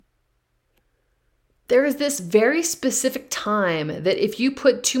there is this very specific time that if you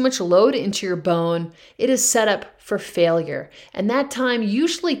put too much load into your bone, it is set up for failure. And that time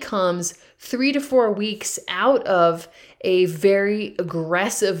usually comes 3 to 4 weeks out of a very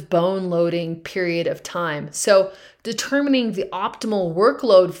aggressive bone loading period of time. So determining the optimal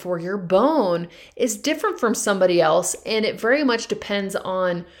workload for your bone is different from somebody else, and it very much depends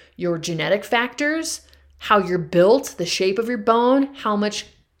on your genetic factors, how you're built, the shape of your bone, how much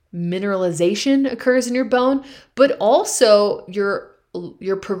mineralization occurs in your bone, but also your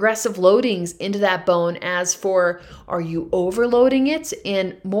progressive loadings into that bone as for, are you overloading it?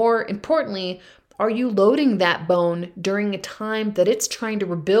 And more importantly, are you loading that bone during a time that it's trying to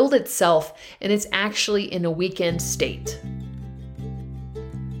rebuild itself and it's actually in a weakened state?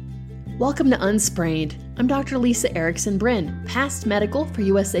 Welcome to Unsprained. I'm Dr. Lisa Erickson Bryn, past medical for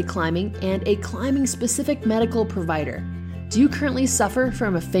USA Climbing and a climbing-specific medical provider. Do you currently suffer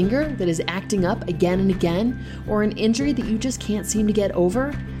from a finger that is acting up again and again, or an injury that you just can't seem to get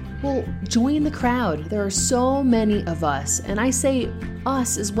over? Well, join the crowd. There are so many of us, and I say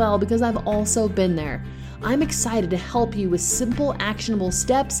us as well because I've also been there. I'm excited to help you with simple, actionable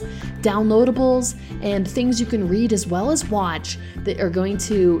steps, downloadables, and things you can read as well as watch that are going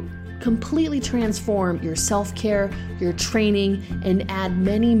to completely transform your self-care, your training, and add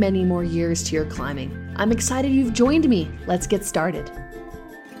many, many more years to your climbing. I'm excited you've joined me. Let's get started.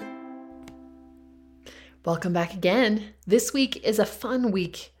 Welcome back again. This week is a fun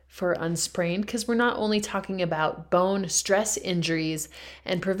week for Unsprained because we're not only talking about bone stress injuries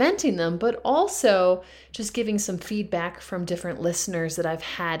and preventing them, but also just giving some feedback from different listeners that I've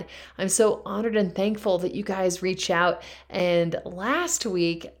had. I'm so honored and thankful that you guys reach out. And last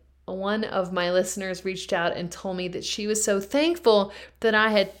week, one of my listeners reached out and told me that she was so thankful that I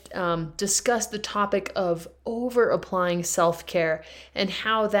had discussed the topic of over-applying self-care and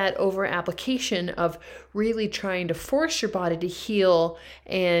how that over-application of really trying to force your body to heal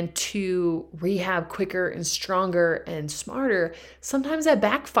and to rehab quicker and stronger and smarter, sometimes that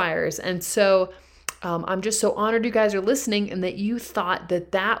backfires. And so I'm just so honored you guys are listening and that you thought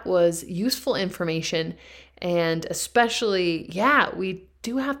that that was useful information. And especially, we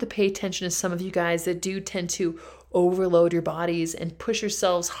do have to pay attention to some of you guys that do tend to overload your bodies and push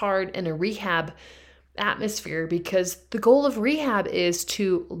yourselves hard in a rehab atmosphere, because the goal of rehab is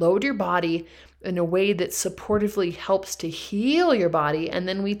to load your body in a way that supportively helps to heal your body. And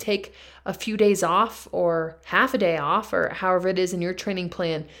then we take a few days off or half a day off or however it is in your training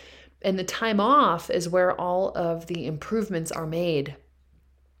plan. And the time off is where all of the improvements are made.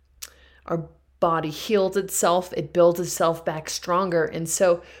 Our body heals itself, it builds itself back stronger. And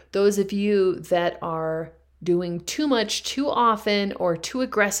so those of you that are doing too much, too often, or too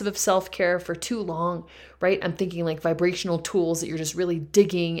aggressive of self-care for too long, right? I'm thinking like vibrational tools that you're just really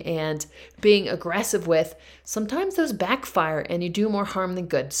digging and being aggressive with. Sometimes those backfire and you do more harm than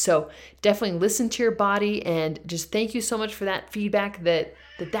good. So definitely listen to your body, and just thank you so much for that feedback that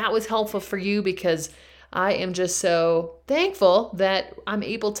was helpful for you, because I am just so thankful that I'm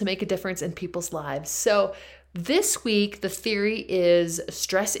able to make a difference in people's lives. So this week, the theory is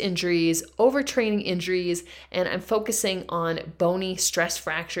stress injuries, overtraining injuries, and I'm focusing on bony stress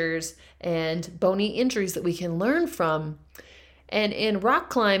fractures and bony injuries that we can learn from. And in rock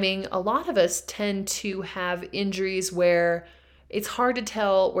climbing, a lot of us tend to have injuries where it's hard to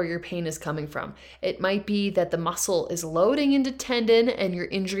tell where your pain is coming from. It might be that the muscle is loading into tendon and your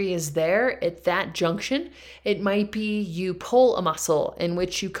injury is there at that junction. It might be you pull a muscle in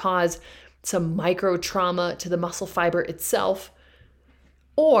which you cause some micro trauma to the muscle fiber itself.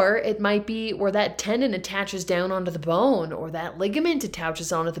 Or it might be where that tendon attaches down onto the bone, or that ligament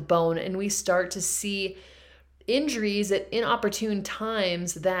attaches onto the bone, and we start to see injuries at inopportune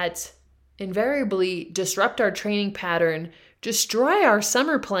times that invariably disrupt our training pattern, destroy our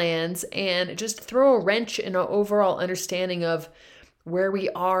summer plans, and just throw a wrench in our overall understanding of where we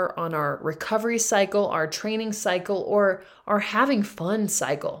are on our recovery cycle, our training cycle, or our having fun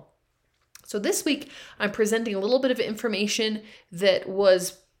cycle. So this week, I'm presenting a little bit of information that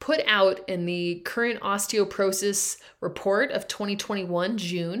was put out in the current osteoporosis report of 2021,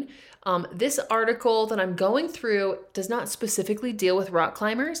 June. This article that I'm going through does not specifically deal with rock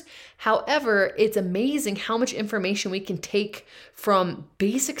climbers. However, it's amazing how much information we can take from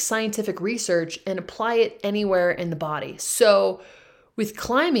basic scientific research and apply it anywhere in the body. So with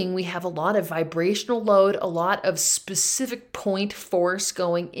climbing, we have a lot of vibrational load, a lot of specific point force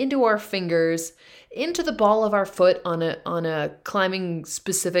going into our fingers, into the ball of our foot on a climbing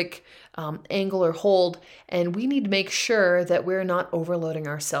specific angle or hold, and we need to make sure that we're not overloading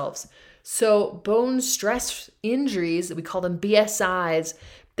ourselves. So bone stress injuries, we call them BSIs,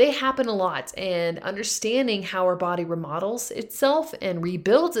 they happen a lot. And understanding how our body remodels itself and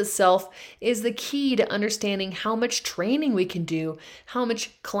rebuilds itself is the key to understanding how much training we can do, how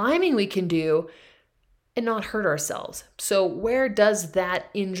much climbing we can do, and not hurt ourselves. So where does that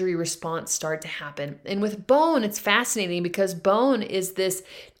injury response start to happen? And with bone, it's fascinating because bone is this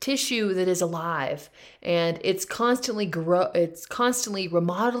tissue that is alive, and it's constantly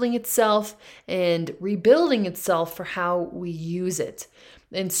remodeling itself and rebuilding itself for how we use it.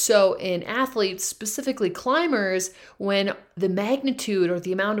 And so in athletes, specifically climbers, when the magnitude or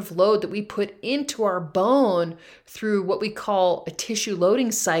the amount of load that we put into our bone through what we call a tissue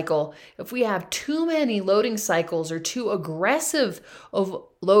loading cycle, if we have too many loading cycles or too aggressive of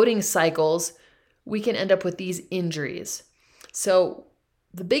loading cycles, we can end up with these injuries. So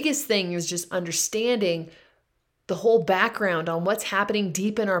the biggest thing is just understanding the whole background on what's happening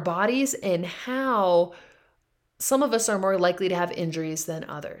deep in our bodies and how some of us are more likely to have injuries than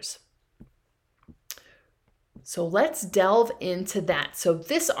others. So let's delve into that. So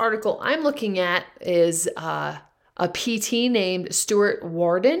this article I'm looking at is a PT named Stuart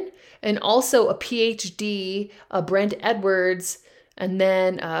Warden, and also a PhD, Brent Edwards, and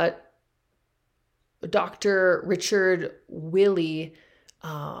then Dr. Richard Willey.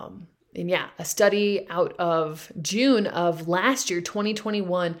 A study out of June of last year,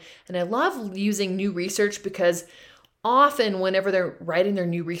 2021. And I love using new research because often whenever they're writing their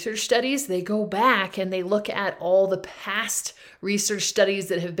new research studies, they go back and they look at all the past research studies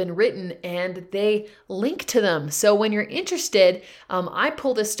that have been written and they link to them. So when you're interested, I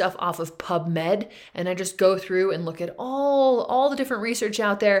pull this stuff off of PubMed and I just go through and look at all the different research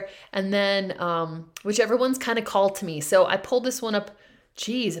out there, and then whichever one's kind of called to me. So I pulled this one up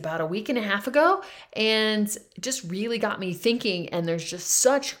about a week and a half ago, and it just really got me thinking. And there's just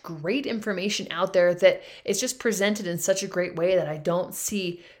such great information out there that it's just presented in such a great way that I don't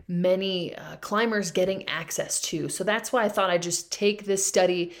see many climbers getting access to. So that's why I thought I'd just take this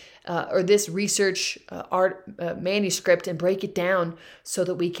study or this research manuscript and break it down so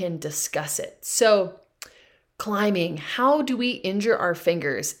that we can discuss it. So climbing, how do we injure our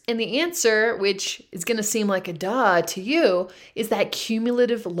fingers? And the answer, which is going to seem like a duh to you, is that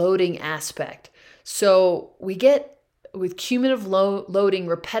cumulative loading aspect. So we get, with cumulative loading,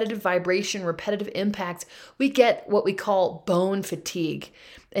 repetitive vibration, repetitive impact, we get what we call bone fatigue.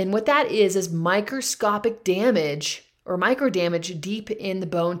 And what that is microscopic damage or micro damage deep in the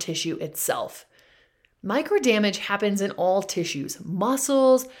bone tissue itself. Micro damage happens in all tissues,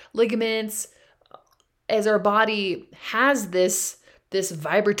 muscles, ligaments. As our body has this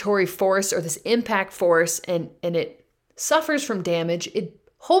vibratory force or this impact force and it suffers from damage, it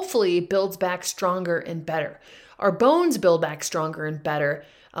hopefully builds back stronger and better. Our bones build back stronger and better.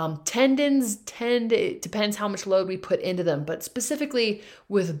 Tendons it depends how much load we put into them, but specifically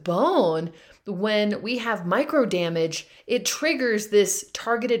with bone, when we have micro damage, it triggers this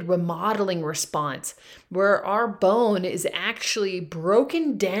targeted remodeling response where our bone is actually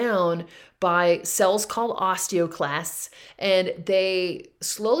broken down by cells called osteoclasts, and they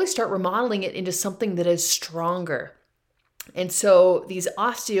slowly start remodeling it into something that is stronger. And so these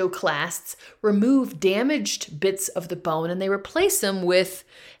osteoclasts remove damaged bits of the bone and they replace them with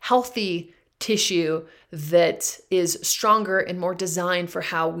healthy tissue that is stronger and more designed for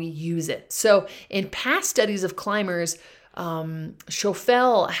how we use it. So in past studies of climbers,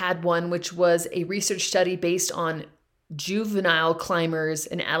 Schoffel had one, which was a research study based on juvenile climbers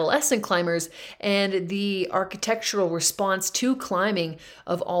and adolescent climbers and the architectural response to climbing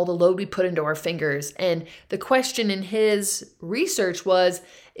of all the load we put into our fingers. And the question in his research was,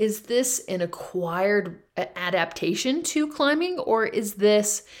 is this an acquired adaptation to climbing, or is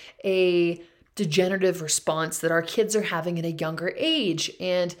this a degenerative response that our kids are having at a younger age?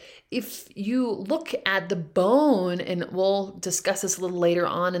 And if you look at the bone, and we'll discuss this a little later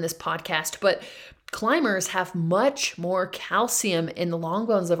on in this podcast, but climbers have much more calcium in the long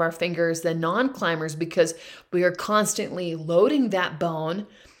bones of our fingers than non-climbers because we are constantly loading that bone.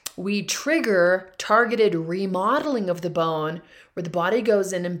 We trigger targeted remodeling of the bone where the body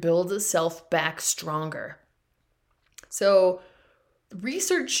goes in and builds itself back stronger. So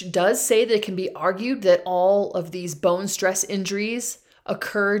research does say that it can be argued that all of these bone stress injuries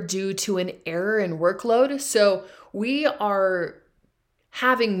occur due to an error in workload. So we are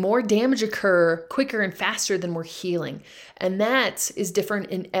having more damage occur quicker and faster than we're healing. And that is different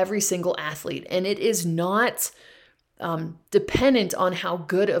in every single athlete. And it is not dependent on how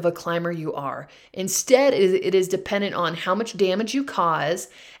good of a climber you are. Instead, it is dependent on how much damage you cause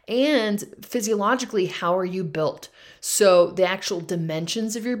and physiologically, how are you built. So the actual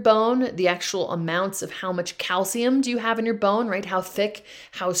dimensions of your bone, the actual amounts of how much calcium do you have in your bone, right? How thick,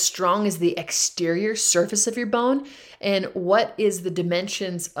 how strong is the exterior surface of your bone? And what is the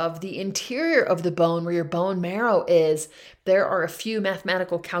dimensions of the interior of the bone where your bone marrow is? There are a few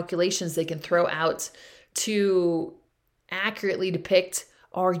mathematical calculations they can throw out to accurately depict,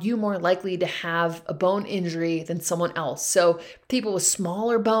 are you more likely to have a bone injury than someone else? So people with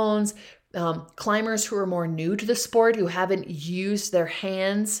smaller bones, climbers who are more new to the sport, who haven't used their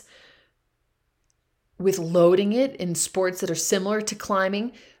hands with loading it in sports that are similar to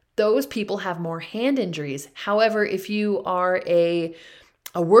climbing, those people have more hand injuries. However, if you are a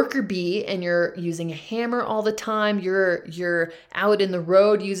worker bee and you're using a hammer all the time, you're out in the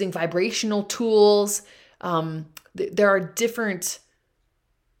road using vibrational tools, there are different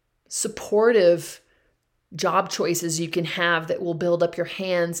supportive job choices you can have that will build up your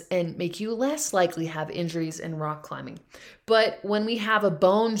hands and make you less likely to have injuries in rock climbing. But when we have a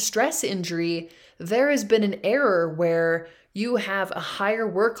bone stress injury, there has been an error where you have a higher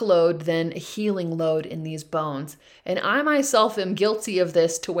workload than a healing load in these bones. And I myself am guilty of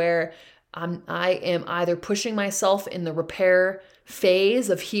this, to where I am either pushing myself in the repair phase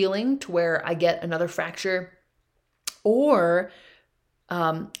of healing to where I get another fracture, or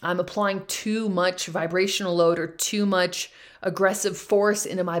I'm applying too much vibrational load or too much aggressive force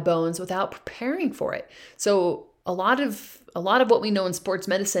into my bones without preparing for it. So a lot of what we know in sports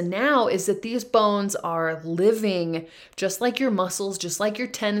medicine now is that these bones are living just like your muscles, just like your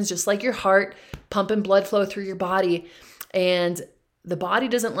tendons, just like your heart, pumping blood flow through your body. And the body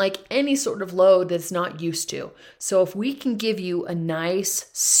doesn't like any sort of load that it's not used to. So if we can give you a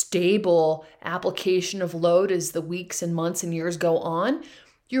nice, stable application of load as the weeks and months and years go on,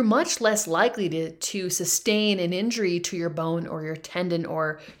 you're much less likely to sustain an injury to your bone or your tendon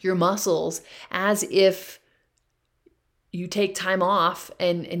or your muscles, as if you take time off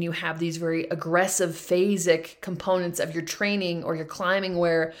and you have these very aggressive phasic components of your training or your climbing,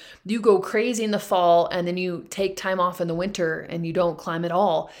 where you go crazy in the fall and then you take time off in the winter and you don't climb at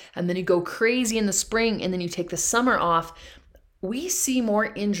all. And then you go crazy in the spring and then you take the summer off. We see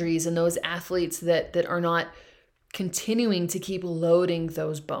more injuries in those athletes that are not continuing to keep loading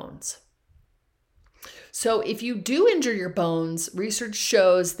those bones. So if you do injure your bones, research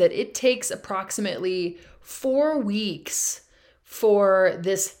shows that it takes approximately 4 weeks for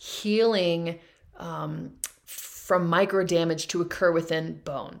this healing from micro damage to occur within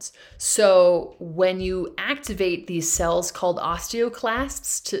bones. So when you activate these cells called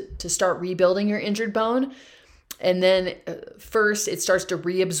osteoclasts to start rebuilding your injured bone, and then first it starts to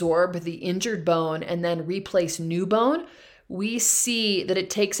reabsorb the injured bone and then replace new bone, we see that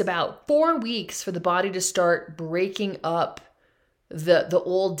it takes about 4 weeks for the body to start breaking up the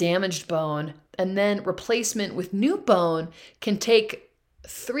old damaged bone, and then replacement with new bone can take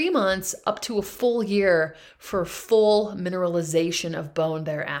 3 months up to a full year for full mineralization of bone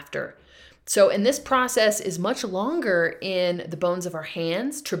thereafter. So, and this process is much longer in the bones of our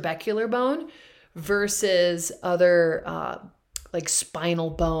hands, trabecular bone, versus other like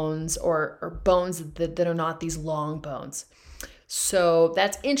spinal bones or bones that are not these long bones. So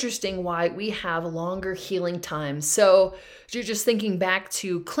that's interesting why we have longer healing times. So you're just thinking back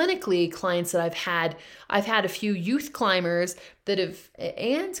to clinically clients that I've had a few youth climbers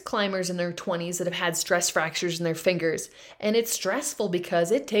and climbers in their 20s that have had stress fractures in their fingers. And it's stressful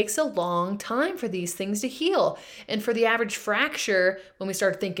because it takes a long time for these things to heal. And for the average fracture, when we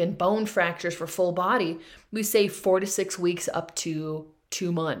start thinking bone fractures for full body, we say 4 to 6 weeks up to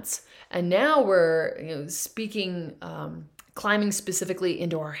 2 months. And now we're speaking climbing specifically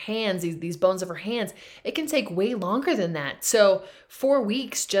into our hands, these bones of our hands, it can take way longer than that. So 4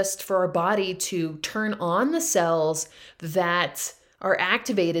 weeks just for our body to turn on the cells that are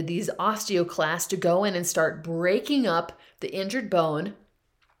activated, these osteoclasts, to go in and start breaking up the injured bone.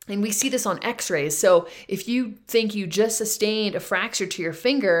 And we see this on x-rays. So if you think you just sustained a fracture to your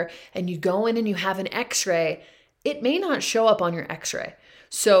finger and you go in and you have an x-ray, it may not show up on your x-ray.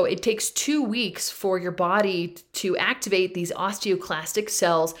 So it takes 2 weeks for your body to activate these osteoclastic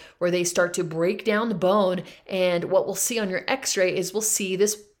cells where they start to break down the bone. And what we'll see on your x-ray is we'll see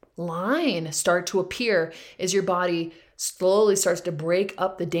this line start to appear as your body slowly starts to break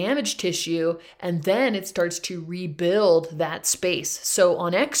up the damaged tissue, and then it starts to rebuild that space. So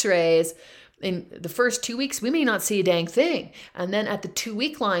on x-rays, in the first 2 weeks, we may not see a dang thing. And then at the 2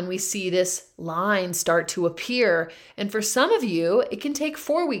 week line, we see this lines start to appear. And for some of you, it can take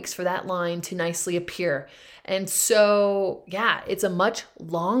 4 weeks for that line to nicely appear. And so, yeah, it's a much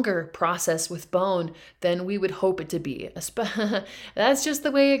longer process with bone than we would hope it to be. That's just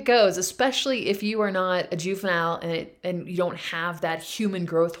the way it goes, especially if you are not a juvenile and you don't have that human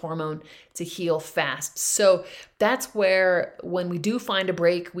growth hormone to heal fast. So that's where when we do find a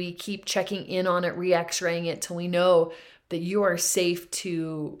break, we keep checking in on it, re-x-raying it till we know that you are safe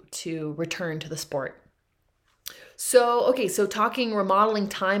to return to the sport. So talking remodeling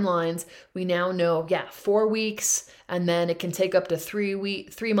timelines, we now know, 4 weeks, and then it can take up to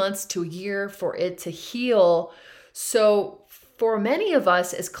 3 months to a year for it to heal. So for many of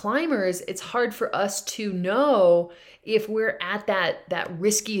us as climbers, it's hard for us to know if we're at that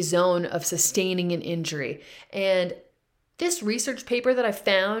risky zone of sustaining an injury. And this research paper that I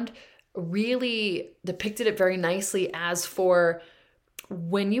found really depicted it very nicely as for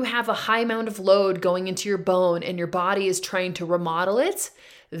when you have a high amount of load going into your bone and your body is trying to remodel it,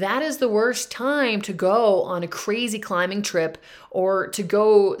 that is the worst time to go on a crazy climbing trip or to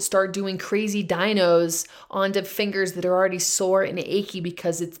go start doing crazy dynos onto fingers that are already sore and achy,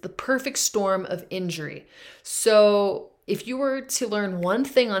 because it's the perfect storm of injury. So if you were to learn one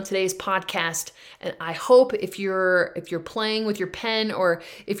thing on today's podcast, and I hope if you're playing with your pen or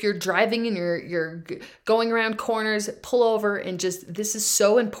if you're driving and you're going around corners, pull over and just, this is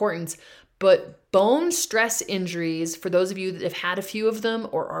so important. But bone stress injuries, for those of you that have had a few of them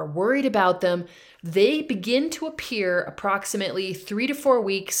or are worried about them, they begin to appear approximately 3 to 4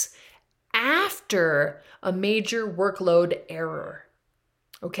 weeks after a major workload error.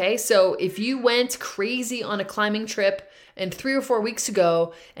 Okay, so if you went crazy on a climbing trip and 3 or 4 weeks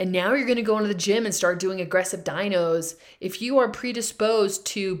ago, and now you're going to go into the gym and start doing aggressive dynos, if you are predisposed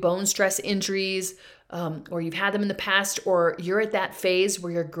to bone stress injuries, or you've had them in the past, or you're at that phase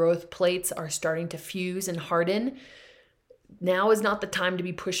where your growth plates are starting to fuse and harden, now is not the time to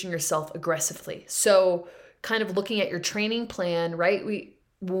be pushing yourself aggressively. So kind of looking at your training plan, right?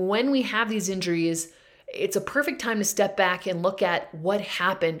 When we have these injuries, it's a perfect time to step back and look at what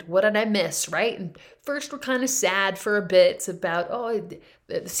happened. What did I miss, right? And first, we're kind of sad for a bit. It's about,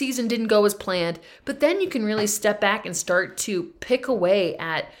 the season didn't go as planned. But then you can really step back and start to pick away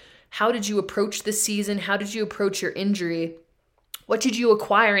at how did you approach the season? How did you approach your injury? What did you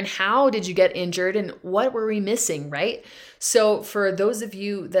acquire and how did you get injured? And what were we missing, right? So for those of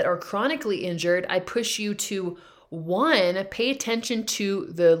you that are chronically injured, I push you to, 1, pay attention to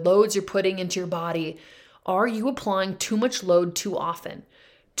the loads you're putting into your body. Are you applying too much load too often?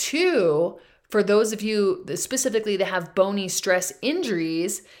 2, for those of you specifically that have bony stress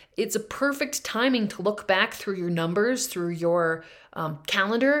injuries, it's a perfect timing to look back through your numbers, through your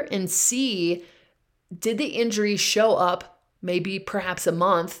calendar, and see, did the injury show up maybe perhaps a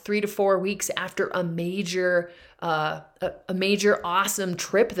month, 3 to 4 weeks after a major awesome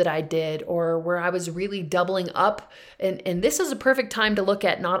trip that I did, or where I was really doubling up. And this is a perfect time to look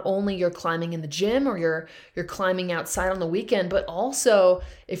at not only your climbing in the gym or you're climbing outside on the weekend, but also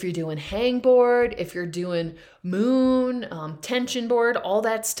if you're doing hangboard, if you're doing moon, tension board, all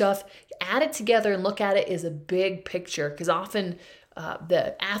that stuff, add it together and look at it as a big picture. Because often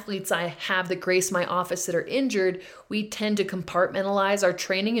the athletes I have that grace my office that are injured, we tend to compartmentalize our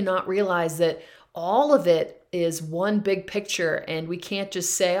training and not realize that all of it is one big picture, and we can't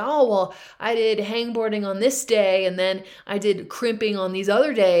just say, oh, well, I did hangboarding on this day, and then I did crimping on these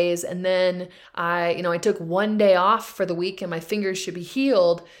other days, and then I took 1 day off for the week and my fingers should be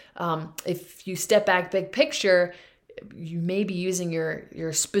healed. If you step back big picture, you may be using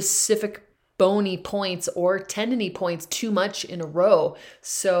your specific bony points or tendony points too much in a row.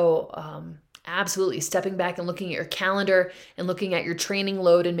 So absolutely stepping back and looking at your calendar and looking at your training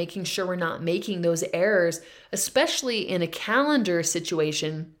load and making sure we're not making those errors, especially in a calendar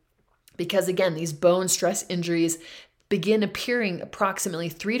situation, because again, these bone stress injuries begin appearing approximately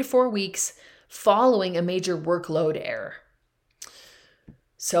 3 to 4 weeks following a major workload error.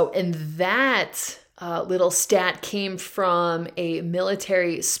 So, and that little stat came from a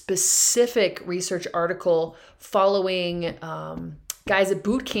military specific research article following guys at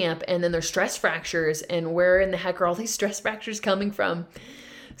boot camp and then their stress fractures, and where in the heck are all these stress fractures coming from?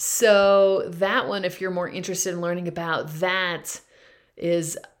 So that one, if you're more interested in learning about that,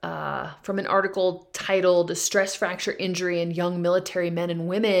 is from an article titled Stress Fracture Injury in Young Military Men and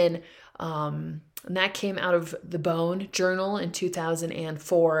Women. And that came out of the Bone Journal in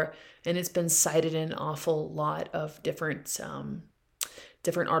 2004. And it's been cited in an awful lot of different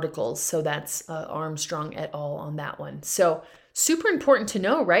articles. So that's Armstrong et al. On that one. So Super important to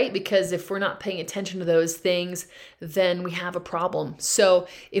know, right? Because if we're not paying attention to those things, then we have a problem. So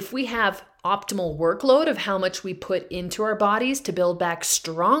if we have optimal workload of how much we put into our bodies to build back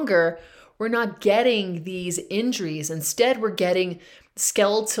stronger, we're not getting these injuries. Instead, we're getting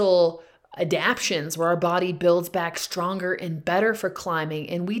skeletal adaptions where our body builds back stronger and better for climbing.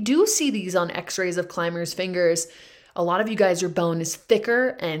 And we do see these on x-rays of climbers' fingers. A lot of you guys, your bone is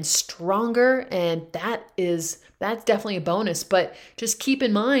thicker and stronger, and that's definitely a bonus. But just keep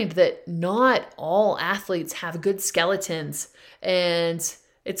in mind that not all athletes have good skeletons. And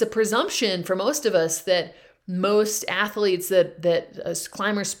it's a presumption for most of us that most athletes that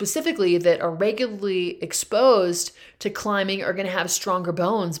climbers specifically that are regularly exposed to climbing are going to have stronger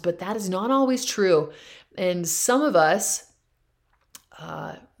bones, but that is not always true. And some of us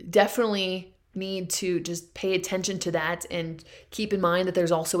definitely need to just pay attention to that and keep in mind that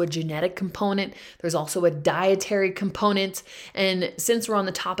there's also a genetic component. There's also a dietary component. And since we're on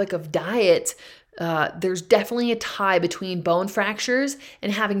the topic of diet, there's definitely a tie between bone fractures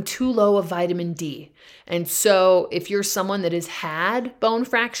and having too low of vitamin D. And so if you're someone that has had bone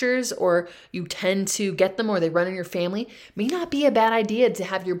fractures or you tend to get them or they run in your family, it may not be a bad idea to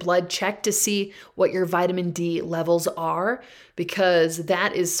have your blood checked to see what your vitamin D levels are, because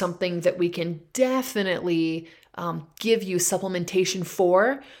that is something that we can definitely give you supplementation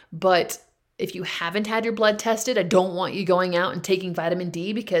for. But if you haven't had your blood tested, I don't want you going out and taking vitamin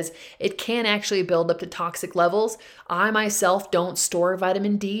D because it can actually build up to toxic levels. I myself don't store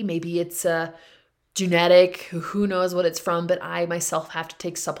vitamin D. Maybe it's genetic, who knows what it's from, but I myself have to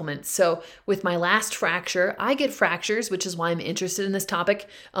take supplements. So with my last fracture, I get fractures, which is why I'm interested in this topic.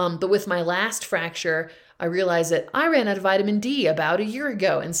 But with my last fracture, I realized that I ran out of vitamin D about a year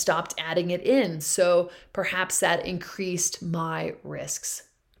ago and stopped adding it in. So perhaps that increased my risks.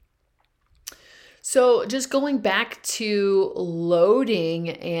 So just going back to loading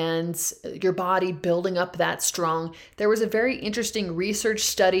and your body building up that strong, there was a very interesting research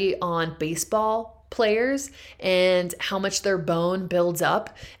study on baseball players and how much their bone builds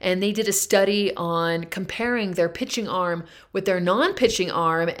up. And they did a study on comparing their pitching arm with their non-pitching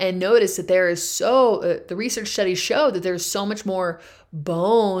arm and noticed that the research studies showed that there's so much more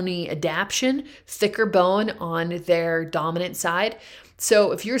bony adaption, thicker bone on their dominant side.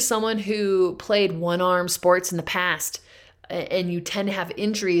 So if you're someone who played one-arm sports in the past and you tend to have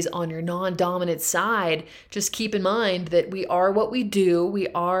injuries on your non-dominant side, just keep in mind that we are what we do, we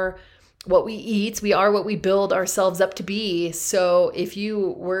are what we eat, we are what we build ourselves up to be. So if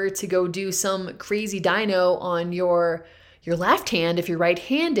you were to go do some crazy dyno on your left hand, if you're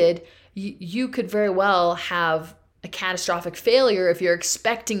right-handed, you could very well have a catastrophic failure if you're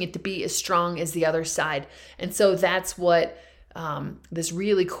expecting it to be as strong as the other side. And so that's what this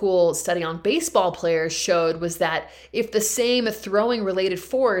really cool study on baseball players showed, was that if the same throwing related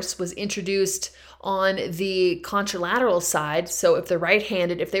force was introduced on the contralateral side, so if they're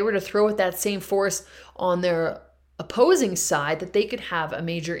right-handed, if they were to throw with that same force on their opposing side, that they could have a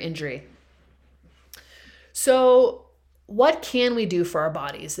major injury. So what can we do for our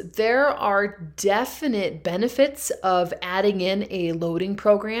bodies? There are definite benefits of adding in a loading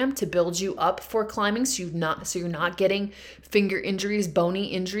program to build you up for climbing so you're not getting finger injuries, bony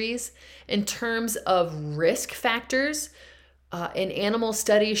injuries. In terms of risk factors, an animal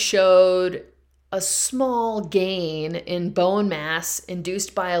study showed a small gain in bone mass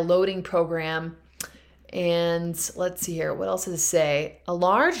induced by a loading program. And let's see here, what else does it say? A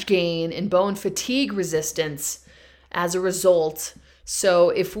large gain in bone fatigue resistance as a result.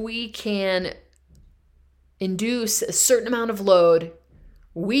 So if we can induce a certain amount of load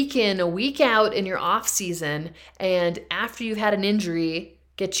week in, week out in your off season, and after you've had an injury,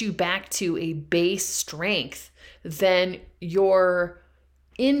 get you back to a base strength, then your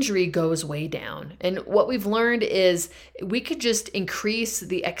injury goes way down. And what we've learned is we could just increase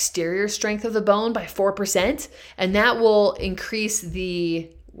the exterior strength of the bone by 4%, and that will increase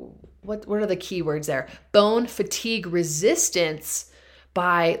the what are the key words there? Bone fatigue resistance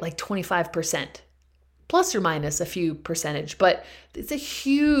by like 25%, plus or minus a few percentage, but it's a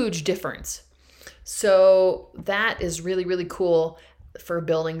huge difference. So that is really, really cool for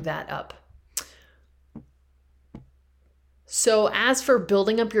building that up. So as for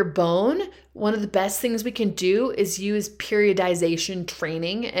building up your bone, one of the best things we can do is use periodization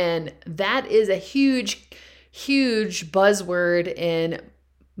training. And that is a huge, huge buzzword in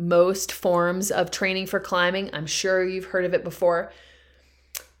most forms of training for climbing. I'm sure you've heard of it before.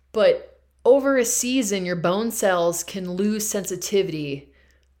 But over a season, your bone cells can lose sensitivity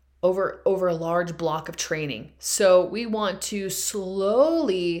over a large block of training. So we want to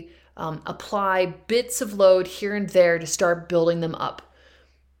slowly apply bits of load here and there to start building them up.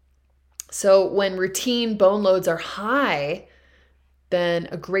 So when routine bone loads are high, then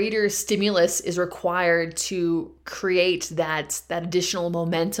a greater stimulus is required to create that additional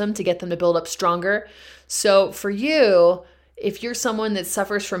momentum to get them to build up stronger. So for you, if you're someone that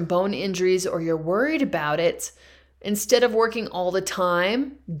suffers from bone injuries or you're worried about it, instead of working all the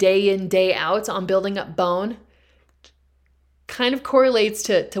time, day in, day out on building up bone, kind of correlates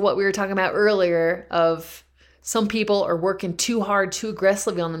to what we were talking about earlier of some people are working too hard, too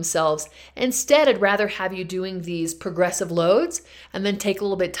aggressively on themselves. Instead, I'd rather have you doing these progressive loads and then take a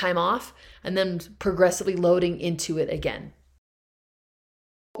little bit of time off and then progressively loading into it again.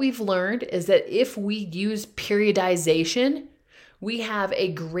 What we've learned is that if we use periodization, we have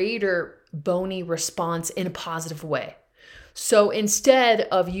a greater bony response in a positive way. So instead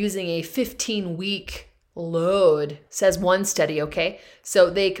of using a 15-week load, says one study, okay? So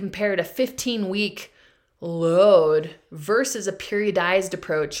they compared a 15-week load versus a periodized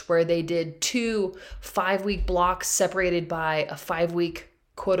approach where they did 2 5-week blocks separated by a 5-week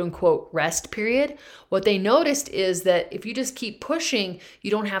quote unquote rest period. What they noticed is that if you just keep pushing,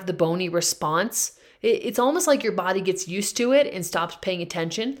 you don't have the bony response. It's almost like your body gets used to it and stops paying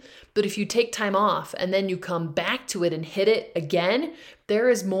attention. But if you take time off and then you come back to it and hit it again, there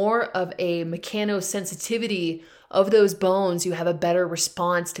is more of a mechanosensitivity of those bones. You have a better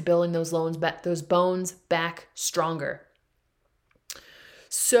response to building those bones back stronger.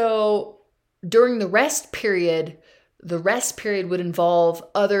 So during the rest period would involve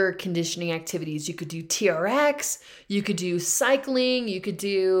other conditioning activities. You could do TRX, you could do cycling, you could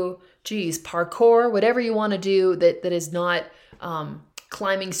do, parkour, whatever you want to do that is not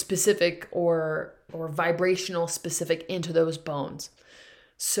climbing specific or vibrational specific into those bones.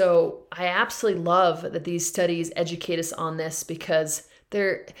 So I absolutely love that these studies educate us on this because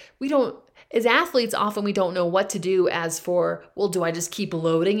as athletes, often we don't know what to do as for, well, do I just keep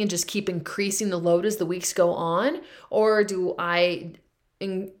loading and just keep increasing the load as the weeks go on? Or do I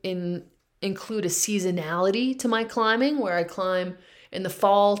include a seasonality to my climbing where I climb in the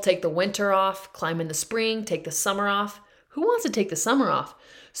fall, take the winter off, climb in the spring, take the summer off? Who wants to take the summer off?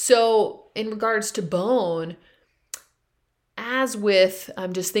 So in regards to bone, as with,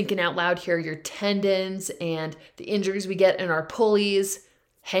 I'm just thinking out loud here, your tendons and the injuries we get in our pulleys,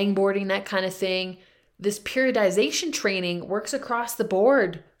 hangboarding, that kind of thing, this periodization training works across the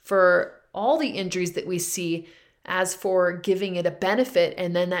board for all the injuries that we see as for giving it a benefit,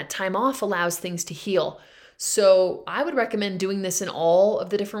 and then that time off allows things to heal. So I would recommend doing this in all of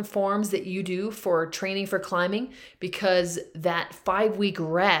the different forms that you do for training for climbing, because that 5-week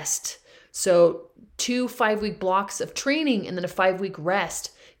rest, so 2 5-week blocks of training and then a 5-week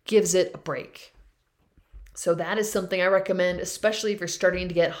rest, gives it a break. So that is something I recommend, especially if you're starting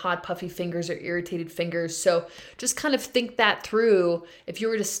to get hot, puffy fingers or irritated fingers. So just kind of think that through. If you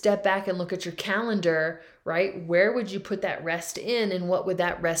were to step back and look at your calendar, right, where would you put that rest in and what would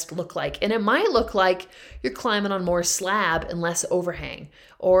that rest look like? And it might look like you're climbing on more slab and less overhang.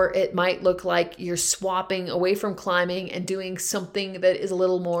 Or it might look like you're swapping away from climbing and doing something that is a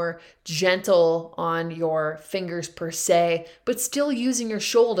little more gentle on your fingers per se, but still using your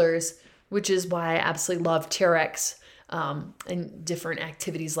shoulders, which is why I absolutely love TRX and different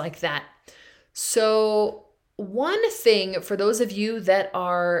activities like that. So one thing for those of you that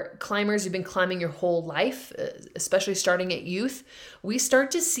are climbers, you've been climbing your whole life, especially starting at youth, we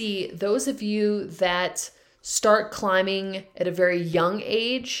start to see those of you that start climbing at a very young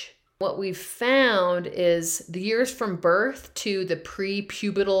age. What we've found is the years from birth to the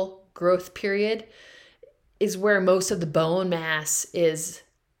pre-pubertal growth period is where most of the bone mass is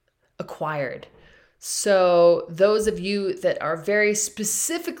acquired. So those of you that are very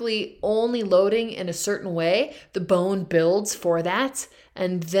specifically only loading in a certain way, the bone builds for that.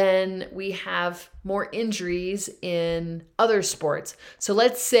 And then we have more injuries in other sports. So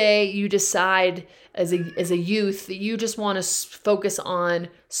let's say you decide as a youth that you just want to focus on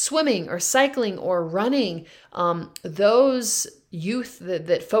swimming or cycling or running. Those youth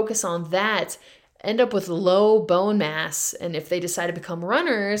that focus on that end up with low bone mass. And if they decide to become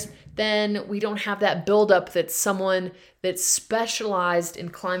runners, then we don't have that buildup that someone that's specialized in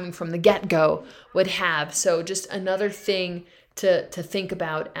climbing from the get-go would have. So just another thing to think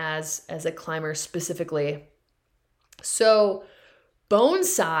about as a climber specifically. So bone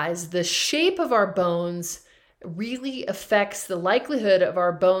size, the shape of our bones really affects the likelihood of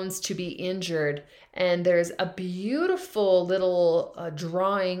our bones to be injured. And there's a beautiful little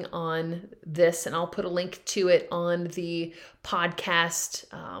drawing on this, and I'll put a link to it on the podcast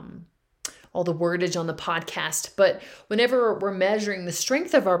all the wordage on the podcast, but whenever we're measuring the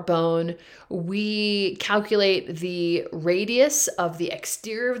strength of our bone, we calculate the radius of the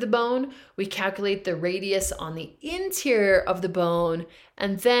exterior of the bone, we calculate the radius on the interior of the bone,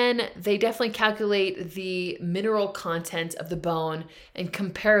 and then they definitely calculate the mineral content of the bone and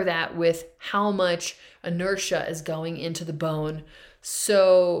compare that with how much inertia is going into the bone.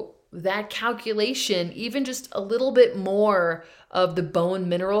 So that calculation, even just a little bit more of the bone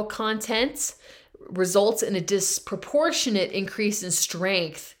mineral content, results in a disproportionate increase in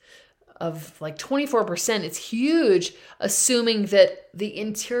strength of like 24%. It's huge, assuming that the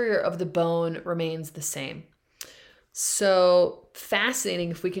interior of the bone remains the same. So fascinating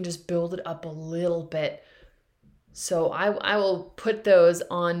if we can just build it up a little bit. So I will put those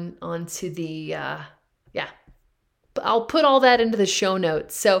onto the I'll put all that into the show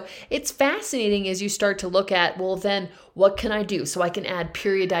notes. So it's fascinating as you start to look at, well, then what can I do? So I can add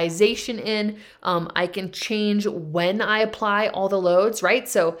periodization in. I can change when I apply all the loads, right?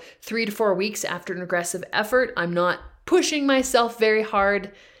 So 3 to 4 weeks after an aggressive effort, I'm not pushing myself very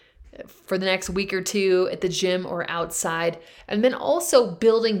hard for the next week or two at the gym or outside. And then also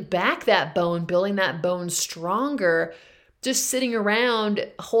building back that bone, building that bone stronger. Just sitting around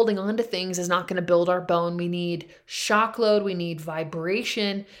holding on to things is not going to build our bone. We need shock load. We need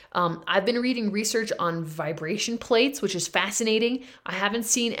vibration. I've been reading research on vibration plates, which is fascinating. I haven't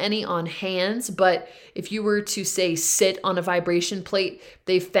seen any on hands, but if you were to say sit on a vibration plate,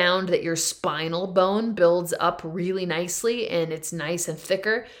 they found that your spinal bone builds up really nicely and it's nice and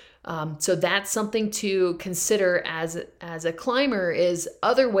thicker. So that's something to consider as a climber, is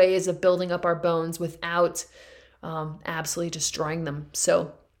other ways of building up our bones without absolutely destroying them.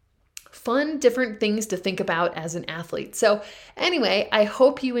 So fun, different things to think about as an athlete. So anyway, I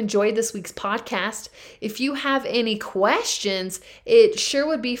hope you enjoyed this week's podcast. If you have any questions, it sure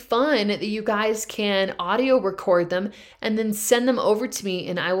would be fun that you guys can audio record them and then send them over to me,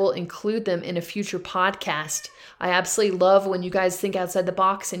 and I will include them in a future podcast. I absolutely love when you guys think outside the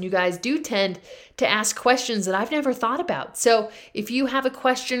box, and you guys do tend to ask questions that I've never thought about. So if you have a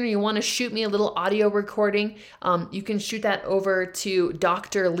question or you want to shoot me a little audio recording, you can shoot that over to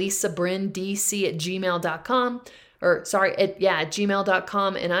drlisabrindc at gmail.com at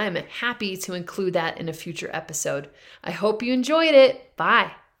gmail.com, and I am happy to include that in a future episode. I hope you enjoyed it.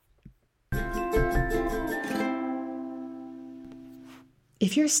 Bye.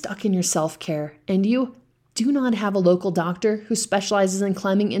 If you're stuck in your self-care and you do not have a local doctor who specializes in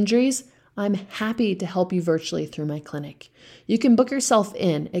climbing injuries, I'm happy to help you virtually through my clinic. You can book yourself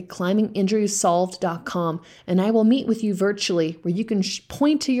in at climbinginjuriessolved.com, and I will meet with you virtually where you can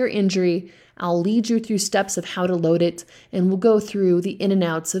point to your injury. I'll lead you through steps of how to load it, and we'll go through the in and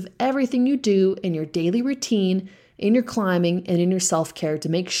outs of everything you do in your daily routine, in your climbing, and in your self-care to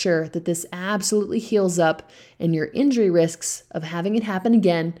make sure that this absolutely heals up and your injury risks of having it happen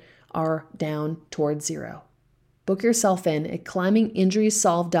again are down towards zero. Book yourself in at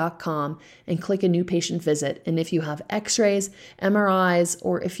climbinginjuriessolved.com and click a new patient visit. And if you have x-rays, MRIs,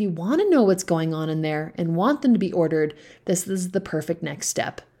 or if you want to know what's going on in there and want them to be ordered, this is the perfect next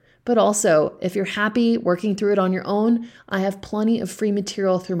step. But also, if you're happy working through it on your own, I have plenty of free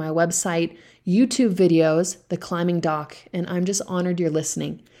material through my website, YouTube videos, The Climbing Doc, and I'm just honored you're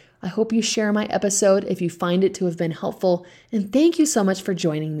listening. I hope you share my episode if you find it to have been helpful, and thank you so much for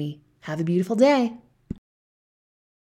joining me. Have a beautiful day.